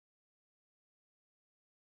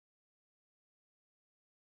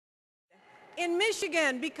in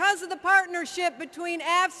Michigan, because of the partnership between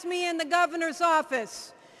AFSCME and the governor's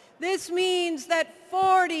office, this means that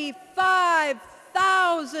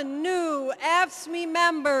 45,000 new AFSCME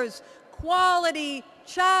members, quality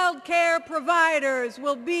child care providers,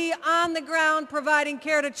 will be on the ground providing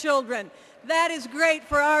care to children. That is great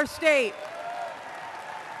for our state.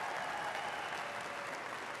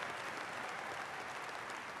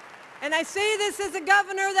 And I say this as a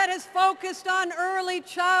governor that has focused on early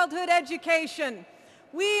childhood education.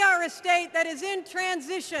 We are a state that is in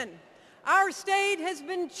transition. Our state has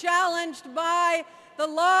been challenged by the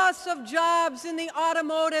loss of jobs in the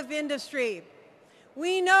automotive industry.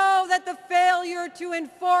 We know that the failure to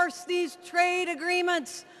enforce these trade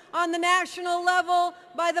agreements on the national level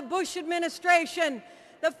by the Bush administration,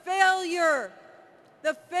 the failure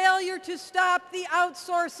to stop the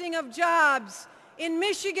outsourcing of jobs. In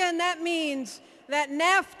Michigan, that means that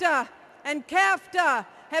NAFTA and CAFTA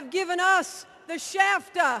have given us the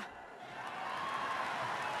SHAFTA.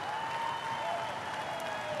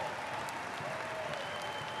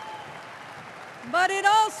 But it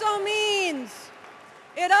also means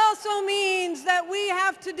that we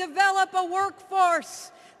have to develop a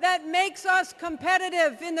workforce that makes us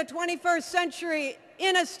competitive in the 21st century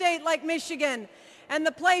in a state like Michigan. And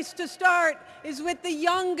the place to start is with the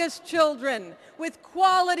youngest children, with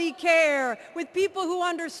quality care, with people who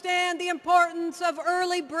understand the importance of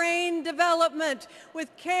early brain development,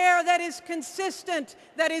 with care that is consistent,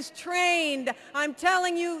 that is trained. I'm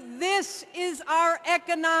telling you, this is our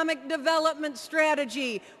economic development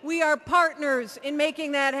strategy. We are partners in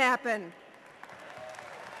making that happen.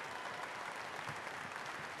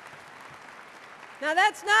 Now,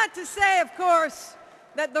 that's not to say, of course,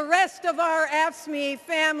 that the rest of our AFSCME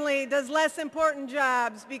family does less important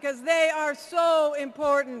jobs, because they are so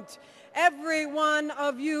important. Every one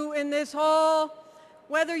of you in this hall,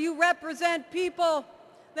 whether you represent people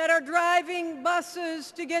that are driving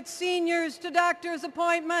buses to get seniors to doctor's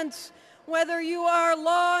appointments, whether you are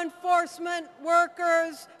law enforcement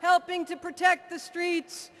workers helping to protect the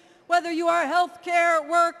streets, whether you are healthcare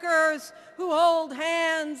workers who hold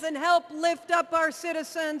hands and help lift up our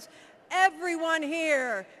citizens, everyone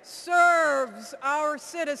here serves our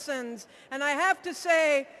citizens. And I have to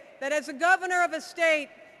say that as a governor of a state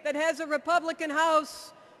that has a Republican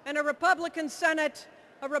House and a Republican Senate,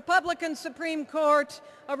 a Republican Supreme Court,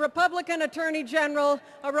 a Republican Attorney General,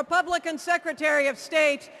 a Republican Secretary of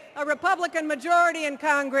State, a Republican majority in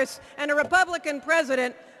Congress, and a Republican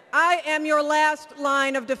President, I am your last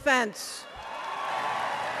line of defense.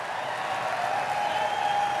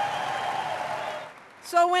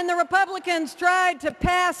 So when the Republicans tried to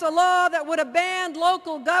pass a law that would have banned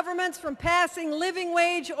local governments from passing living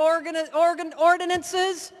wage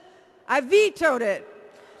ordinances, I vetoed it.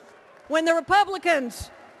 When the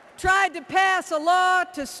Republicans tried to pass a law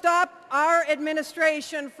to stop our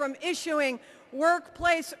administration from issuing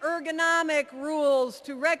workplace ergonomic rules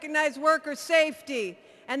to recognize worker safety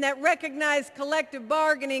and that recognize collective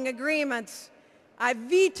bargaining agreements, I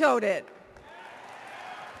vetoed it.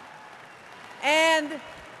 And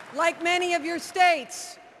like many of your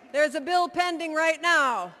states, there's a bill pending right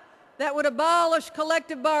now that would abolish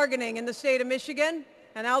collective bargaining in the state of Michigan,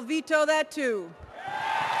 and I'll veto that too.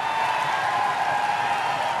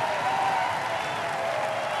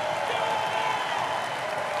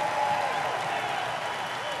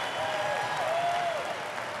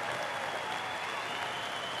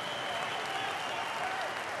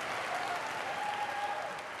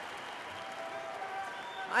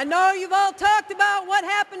 I know you've all talked about what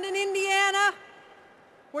happened in Indiana,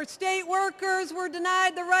 where state workers were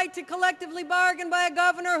denied the right to collectively bargain by a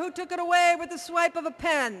governor who took it away with the swipe of a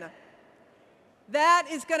pen. That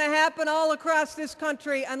is going to happen all across this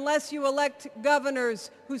country unless you elect governors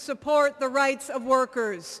who support the rights of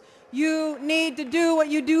workers. You need to do what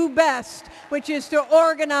you do best, which is to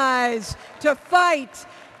organize, to fight.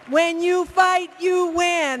 When you fight, you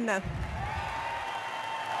win.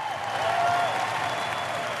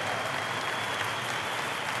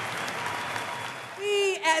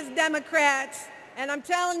 As Democrats, and I'm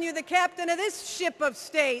telling you, the captain of this ship of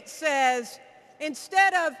state says,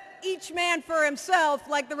 instead of each man for himself,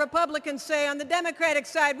 like the Republicans say on the Democratic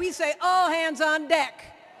side, we say all hands on deck.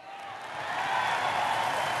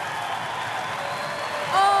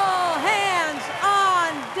 All hands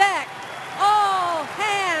on deck. All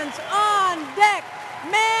hands on deck.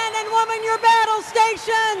 Man and woman, your battle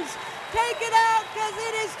stations. Take it out, because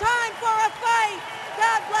it is time for a fight.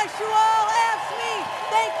 God bless you all. AFSCME,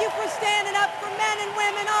 thank you for standing up for men and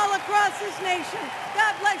women all across this nation.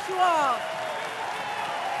 God bless you all.